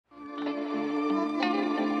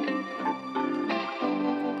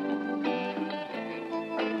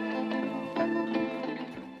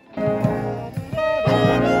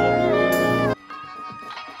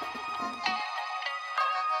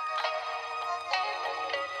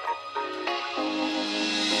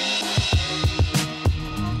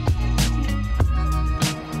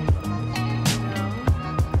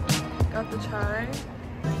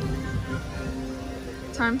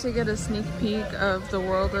time to get a sneak peek of the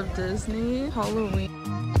world of Disney Halloween.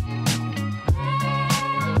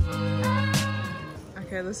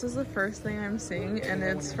 Okay, this is the first thing I'm seeing, and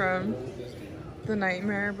it's from The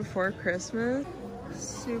Nightmare Before Christmas.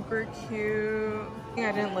 Super cute.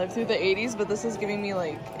 I didn't live through the 80s, but this is giving me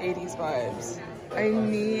like 80s vibes. I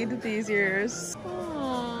need these ears.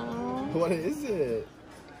 Aww. What is it?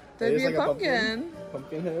 That'd be like a pumpkin.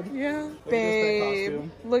 Pumpkin head? Yeah. Babe,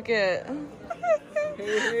 look at.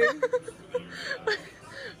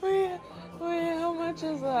 Wait, how much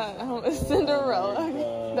is that?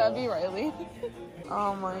 Cinderella. That'd be Riley.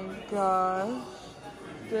 Oh my gosh.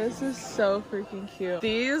 This is so freaking cute.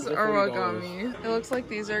 These are what got me. It looks like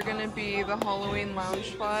these are gonna be the Halloween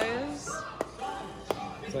lounge flies.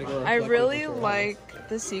 Like I really like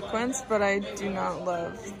the sequence, but I do not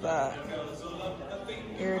love that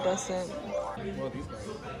iridescent.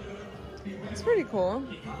 It's pretty cool.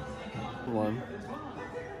 One.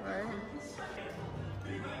 Right.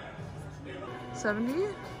 70?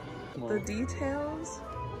 The details.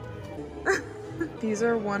 These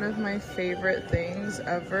are one of my favorite things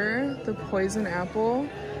ever. The poison apple.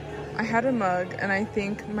 I had a mug and I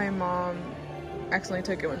think my mom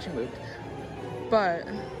accidentally took it when she moved. But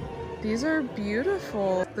these are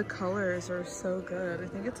beautiful. The colors are so good. I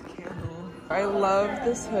think it's a candle. I love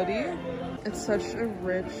this hoodie. It's such a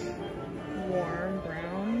rich, warm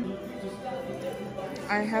brown.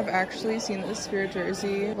 I have actually seen this Spirit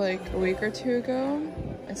jersey like a week or two ago.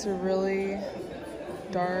 It's a really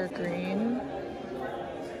dark green.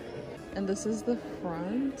 And this is the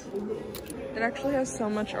front. It actually has so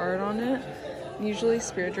much art on it. Usually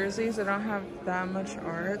Spirit jerseys, they don't have that much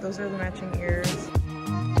art. Those are the matching ears.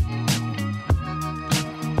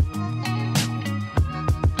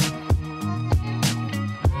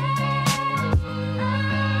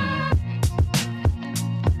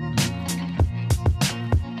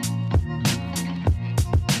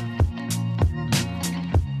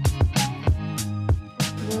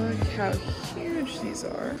 Look how huge these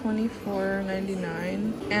are.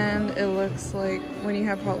 $24.99. And it looks like when you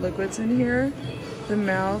have hot liquids in here, the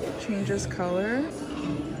mouth changes color.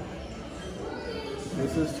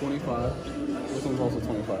 This is 25. This one's also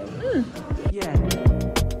 25. Yeah.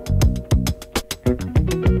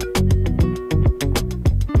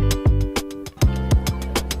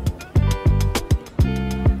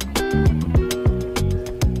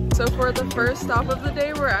 So for the first stop of the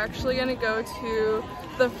day, we're actually gonna go to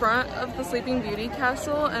the front of the Sleeping Beauty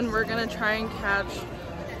castle and we're gonna try and catch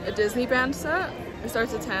a Disney band set. It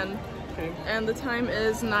starts at 10. Okay. And the time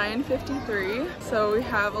is 9:53, so we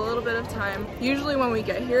have a little bit of time. Usually when we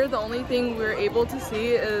get here, the only thing we're able to see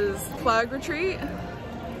is Flag Retreat.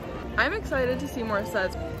 I'm excited to see more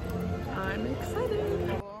sets. I'm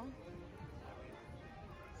excited.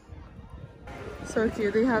 So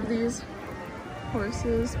cute. They have these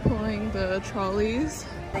horses pulling the trolleys.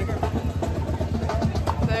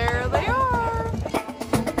 There they are.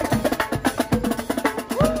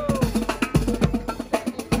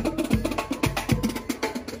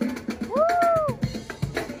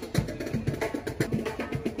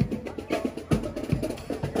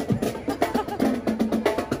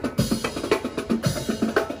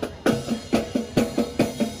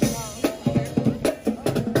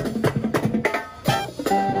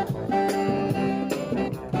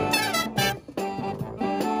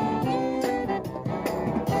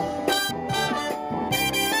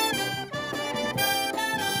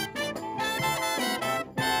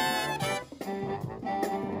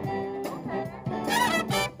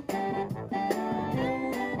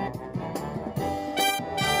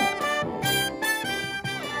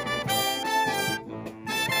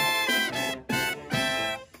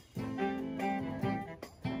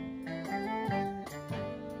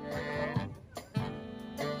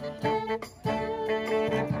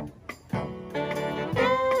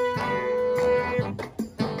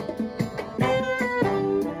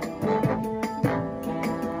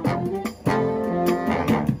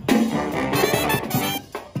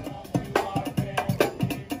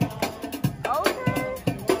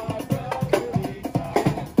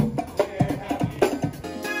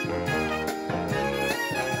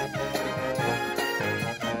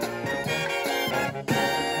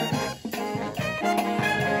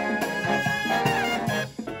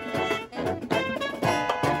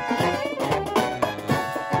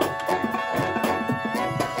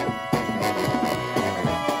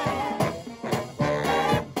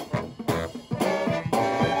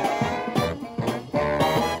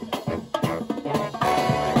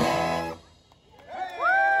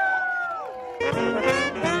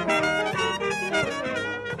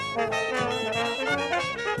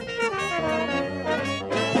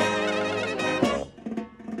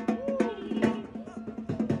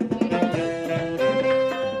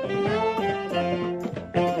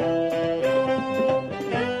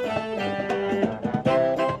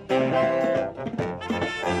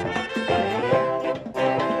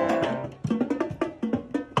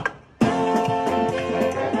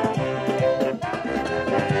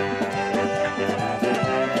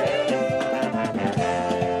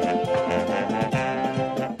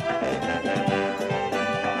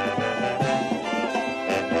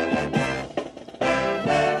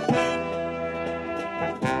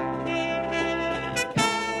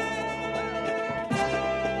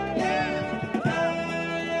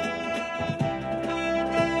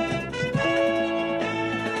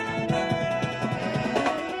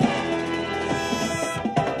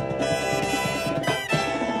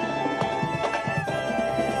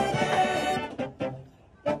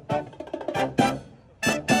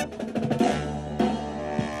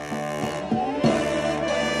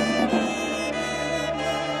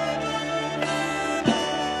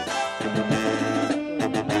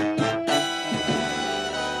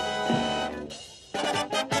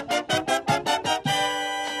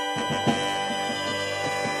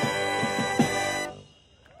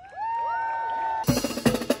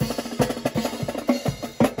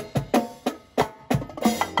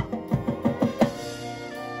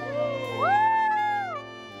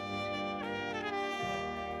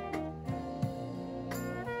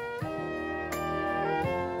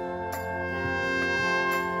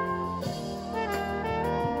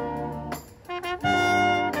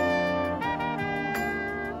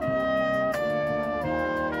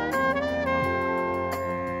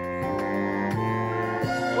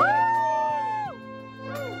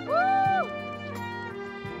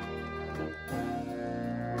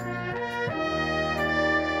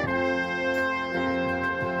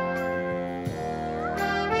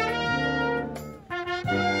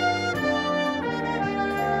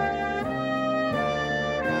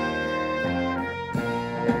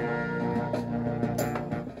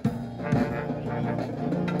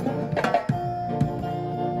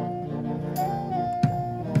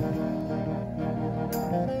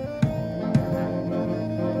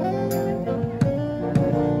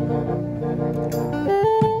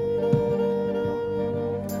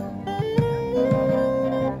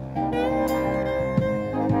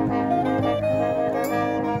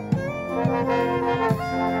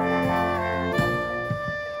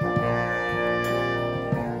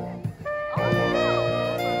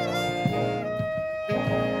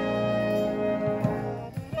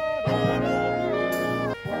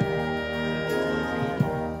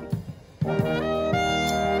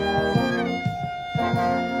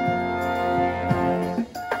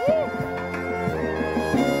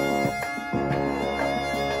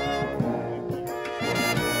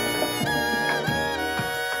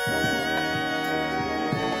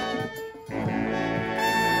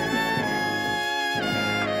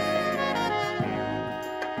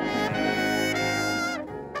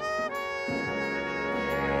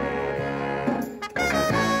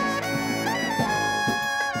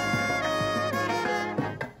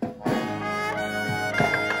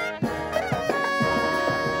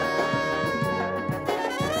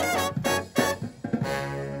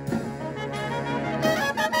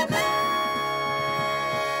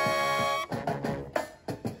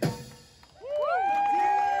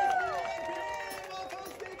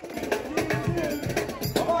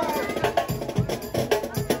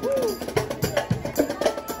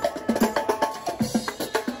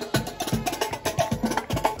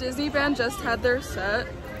 Disney Band just had their set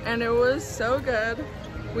and it was so good.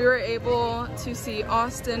 We were able to see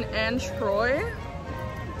Austin and Troy,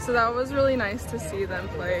 so that was really nice to see them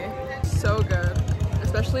play. So good,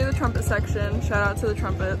 especially the trumpet section. Shout out to the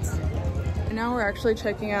trumpets. And now we're actually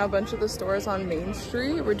checking out a bunch of the stores on Main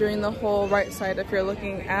Street. We're doing the whole right side if you're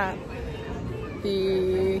looking at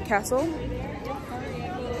the castle,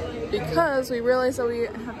 because we realized that we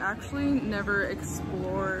have actually never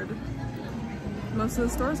explored most of the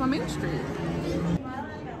stores on Main Street.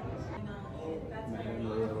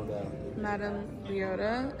 Madame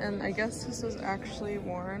Leota, and I guess this was actually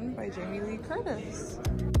worn by Jamie Lee Curtis.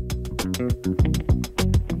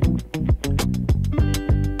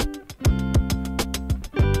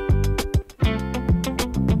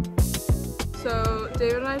 So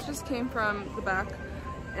David and I just came from the back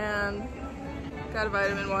and got a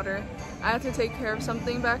vitamin water. I had to take care of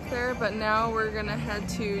something back there, but now we're gonna head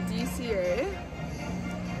to DCA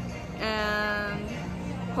and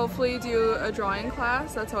hopefully do a drawing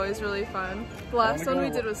class. That's always really fun. The last one we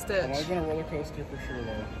did was Stitch. I'm going to roller coaster for sure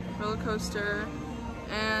though. Roller coaster,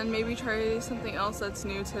 and maybe try something else that's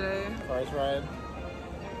new today. Cars ride.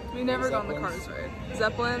 We never got on the Cars ride.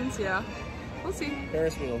 Zeppelins, yeah. We'll see.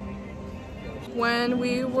 Ferris wheel. When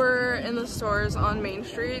we were in the stores on Main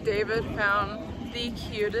Street, David found the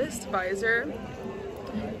cutest visor.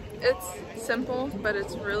 It's simple, but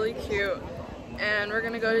it's really cute. And we're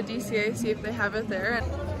gonna go to DCA, see if they have it there.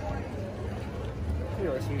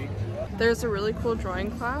 There's a really cool drawing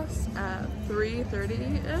class at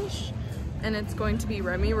 3:30-ish, and it's going to be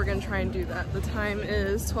Remy. We're gonna try and do that. The time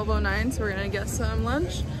is 12:09, so we're gonna get some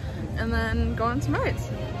lunch and then go on some rides.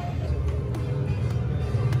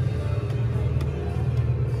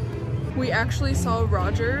 We actually saw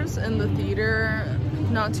Rogers in the theater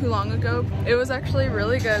not too long ago. It was actually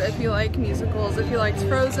really good if you like musicals. If you liked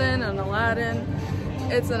Frozen and Aladdin,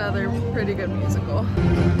 it's another pretty good musical.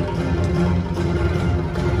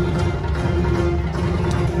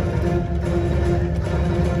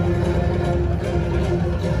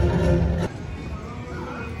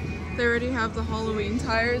 They already have the Halloween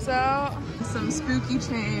tires out. Some spooky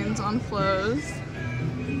chains on flows.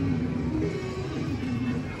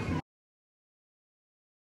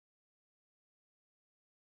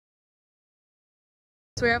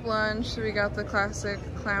 So we have lunch. We got the classic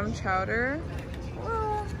clam chowder.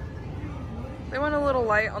 Well, they went a little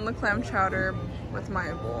light on the clam chowder with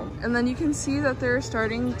my bowl. And then you can see that they're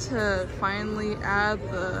starting to finally add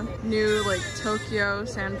the new like Tokyo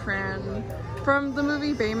San Fran from the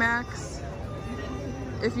movie Baymax.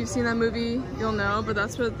 If you've seen that movie, you'll know, but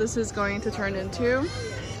that's what this is going to turn into.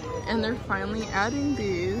 And they're finally adding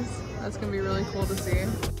these. That's gonna be really cool to see.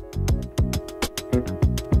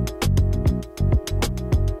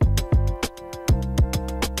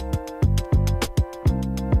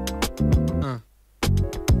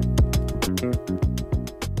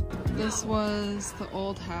 This was the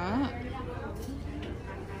old hat,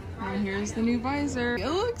 and here's the new visor. It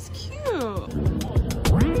looks cute.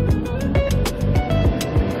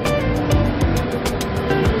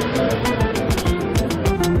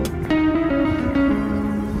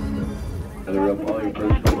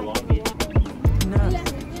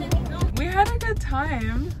 We had a good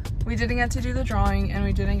time. We didn't get to do the drawing, and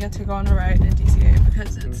we didn't get to go on a ride in DCA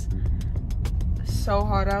because it's so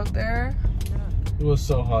hot out there. It was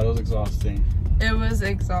so hot, it was exhausting. It was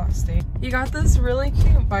exhausting. You got this really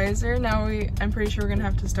cute visor. Now I'm pretty sure we're gonna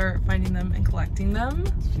have to start finding them and collecting them.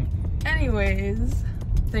 Anyways,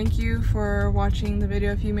 thank you for watching the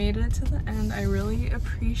video. If you made it to the end, I really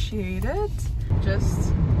appreciate it.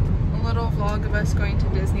 Just a little vlog of us going to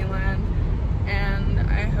Disneyland, and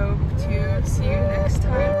I hope to see you